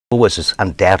Woolworths is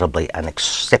undoubtedly an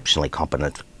exceptionally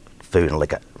competent food and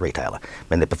liquor retailer. I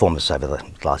mean, their performance over the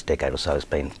last decade or so has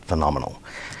been phenomenal.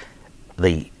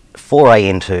 The foray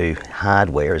into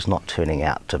hardware is not turning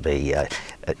out to be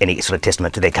any sort of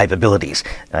testament to their capabilities.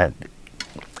 The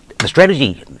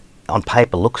strategy on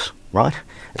paper looks right.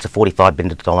 It's a $45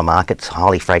 billion market. It's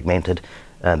highly fragmented.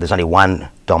 There's only one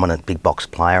dominant big box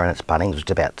player, and it's Bunnings, which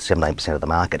is about 17% of the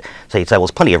market. So you'd say, well,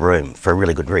 there's plenty of room for a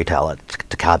really good retailer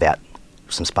to carve out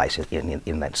some space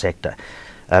in that sector.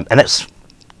 And that's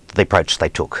the approach they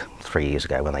took 3 years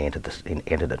ago when they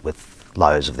entered it with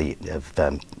Lowe's of the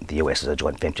US as a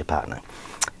joint venture partner.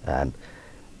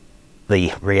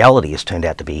 The reality has turned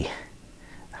out to be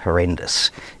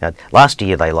horrendous. Last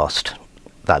year they lost,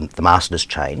 the Masters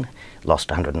chain lost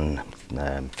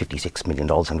 $156 million,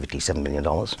 $157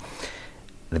 million.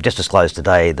 They've just disclosed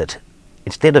today that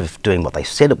instead of doing what they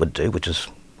said it would do, which is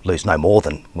lose no more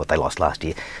than what they lost last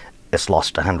year, it's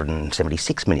lost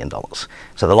 $176 million.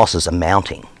 So the losses are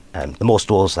mounting. The more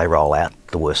stores they roll out,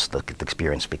 the worse the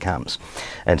experience becomes.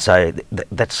 And so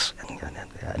that's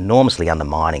enormously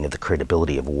undermining of the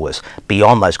credibility of Woolworths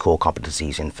beyond those core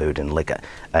competencies in food and liquor.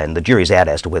 And the jury's out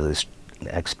as to whether this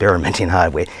experiment in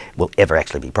hardware will ever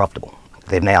actually be profitable.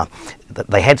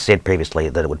 They had said previously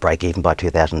that it would break even by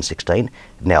 2016,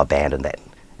 have now abandoned that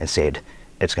and said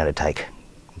it's going to take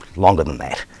longer than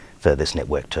that for this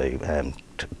network to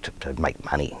make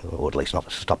money, or at least not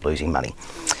to stop losing money.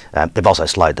 They've also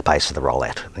slowed the pace of the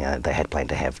rollout. They had planned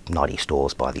to have 90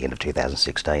 stores by the end of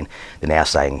 2016. They're now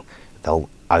saying they'll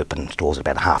open stores at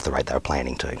about half the rate they were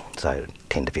planning to, so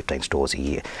 10 to 15 stores a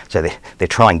year. So they're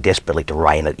trying desperately to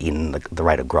rein it in the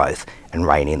rate of growth and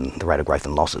rein in the rate of growth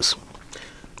and losses.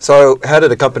 So how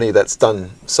did a company that's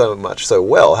done so much so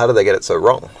well, how did they get it so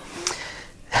wrong?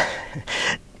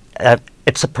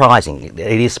 It's surprising. It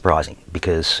is surprising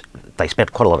because they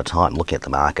spent quite a lot of time looking at the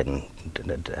market and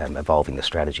evolving the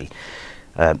strategy.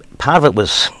 Part of it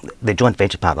was their joint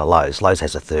venture partner Lowe's. Lowe's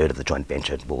has a third of the joint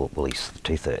venture, Woolies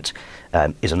 2/3,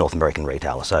 is a North American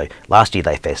retailer. So last year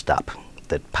they fessed up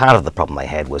that part of the problem they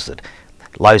had was that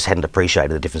Lowe's hadn't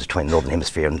appreciated the difference between Northern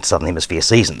Hemisphere and Southern Hemisphere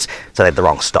seasons, so they had the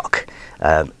wrong stock.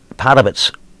 Part of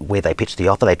it's where they pitched the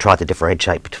offer. They tried to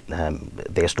differentiate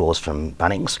their stores from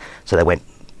Bunnings, so they went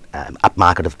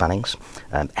upmarket of Bunnings,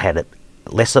 had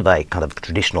less of a kind of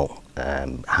traditional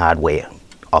hardware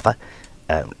offer,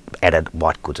 added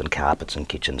white goods and carpets and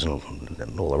kitchens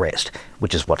and all the rest,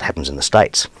 which is what happens in the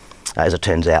States. As it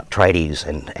turns out, tradies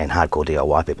and hardcore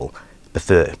DIY people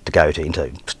prefer to go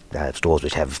into stores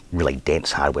which have really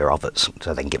dense hardware offers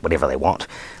so they can get whatever they want.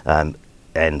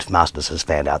 And Masters has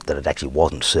found out that it actually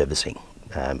wasn't servicing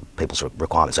people's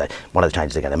requirements. So one of the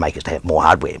changes they're going to make is to have more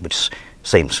hardware, which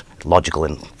seems logical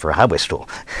for a hardware store.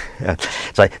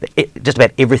 So just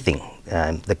about everything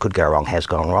that could go wrong has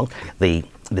gone wrong. The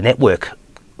network,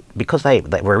 because they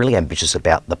were really ambitious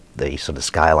about the sort of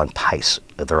scale and pace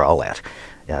of the rollout,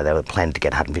 they were planning to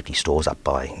get 150 stores up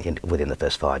within the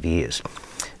first 5 years.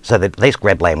 So they just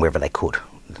grabbed land wherever they could,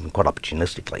 quite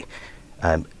opportunistically.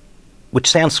 Which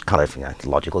sounds kind of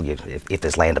logical. If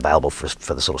there's land available for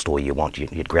the sort of store you want,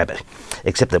 you'd grab it.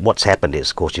 Except that what's happened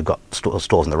is, of course, you've got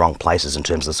stores in the wrong places in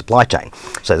terms of the supply chain.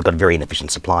 So they've got a very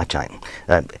inefficient supply chain.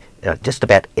 Just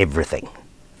about everything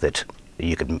that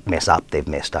you could mess up, they've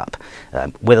messed up.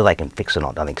 Whether they can fix it or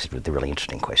not, I think is the really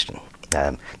interesting question.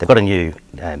 They've got a new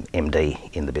MD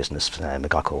in the business, a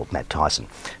guy called Matt Tyson,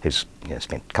 who's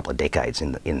spent a couple of decades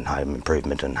in home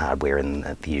improvement and hardware in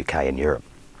the UK and Europe.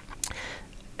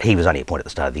 He was only appointed at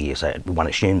the start of the year, so one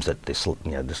assumes that this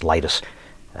latest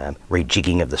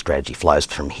rejigging of the strategy flows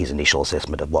from his initial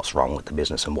assessment of what's wrong with the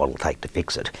business and what it'll take to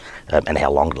fix it, and how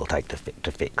long it'll take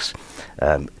to fix.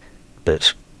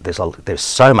 But there's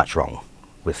so much wrong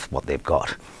with what they've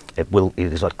got. It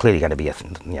is clearly going to be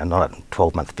not a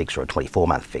 12-month fix or a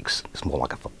 24-month fix. It's more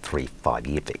like a 3-5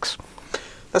 year fix.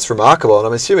 That's remarkable, and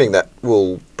I'm assuming that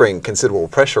will bring considerable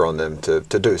pressure on them to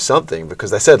do something,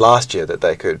 because they said last year that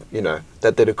they could,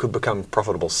 that it could become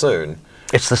profitable soon.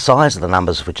 It's the size of the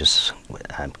numbers which is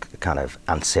kind of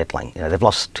unsettling. They've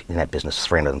lost in that business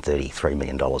 $333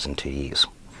 million in 2 years,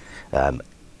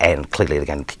 and clearly they're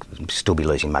going to still be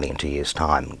losing money in 2 years'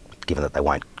 time, given that they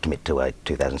won't commit to a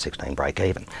 2016 break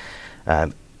even.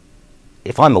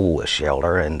 If I'm a Woolworths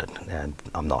shareholder, and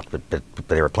I'm not, but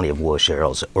there are plenty of Woolworths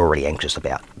shareholders already anxious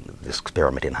about this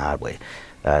experiment in hardware.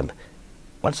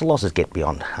 Once the losses get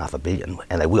beyond $500 million,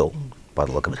 and they will, by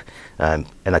the look of it, and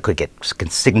they could get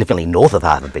significantly north of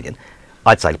 $500 million,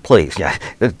 I'd say, please,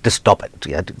 just stop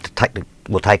it.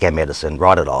 We'll take our medicine,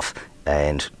 write it off,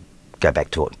 and go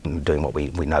back to it, doing what we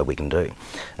know we can do.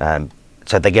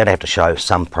 So they're going to have to show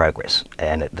some progress,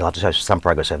 and they'll have to show some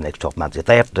progress over the next 12 months. If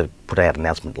they have to put out an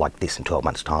announcement like this in 12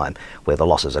 months' time, where the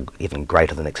losses are even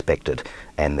greater than expected,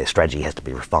 and their strategy has to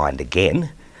be refined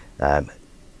again,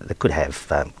 that could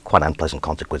have quite unpleasant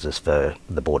consequences for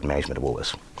the board and management of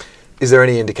Woolworths. Is there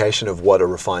any indication of what a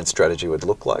refined strategy would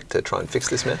look like to try and fix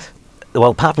this mess?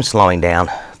 Well, apart from slowing down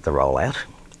the rollout,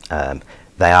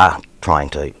 they are trying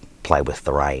to play with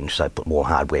the range, so put more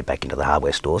hardware back into the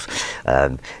hardware stores.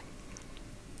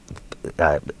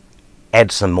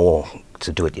 Add some more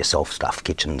to do-it-yourself stuff,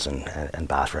 kitchens and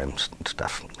bathrooms and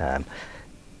stuff.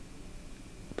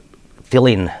 Fill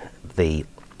in the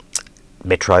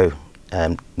metro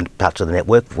parts of the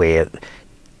network where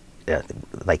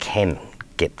they can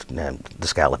get the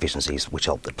scale efficiencies which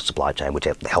help the supply chain, which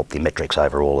help the metrics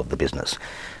overall of the business.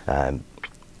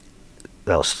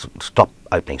 They'll stop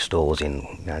opening stores in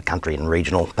country and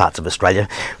regional parts of Australia,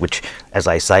 which, as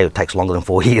they say, it takes longer than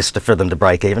 4 years for them to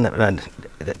break even. And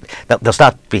they'll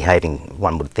start behaving,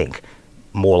 one would think,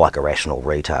 more like a rational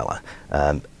retailer,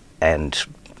 and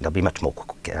they'll be much more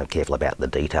careful about the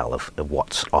detail of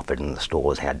what's offered in the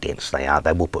stores, how dense they are.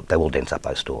 They will dense up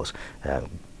those stores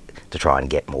to try and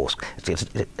get more.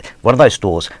 One of those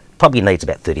stores probably needs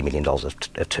about $30 million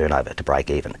of turnover to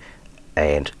break even,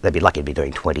 and they'd be lucky to be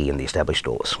doing 20 in the established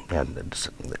stores.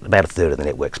 About a third of the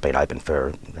network's been open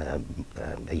for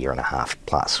a year and a half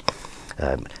plus.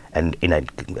 And in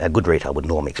a good retailer would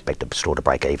normally expect a store to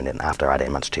break even in after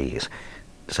 18 months, 2 years.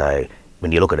 So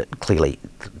when you look at it, clearly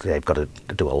they've got to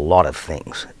do a lot of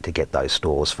things to get those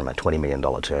stores from a $20 million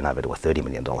turnover to a $30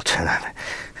 million turnover.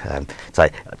 So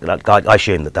I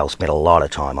assume that they'll spend a lot of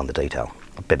time on the detail,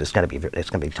 but it's going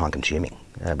to be time consuming,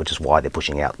 which is why they're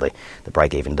pushing out the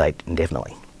break-even date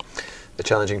indefinitely. A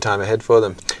challenging time ahead for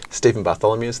them. Stephen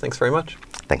Bartholomeusz, thanks very much.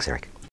 Thanks, Eric.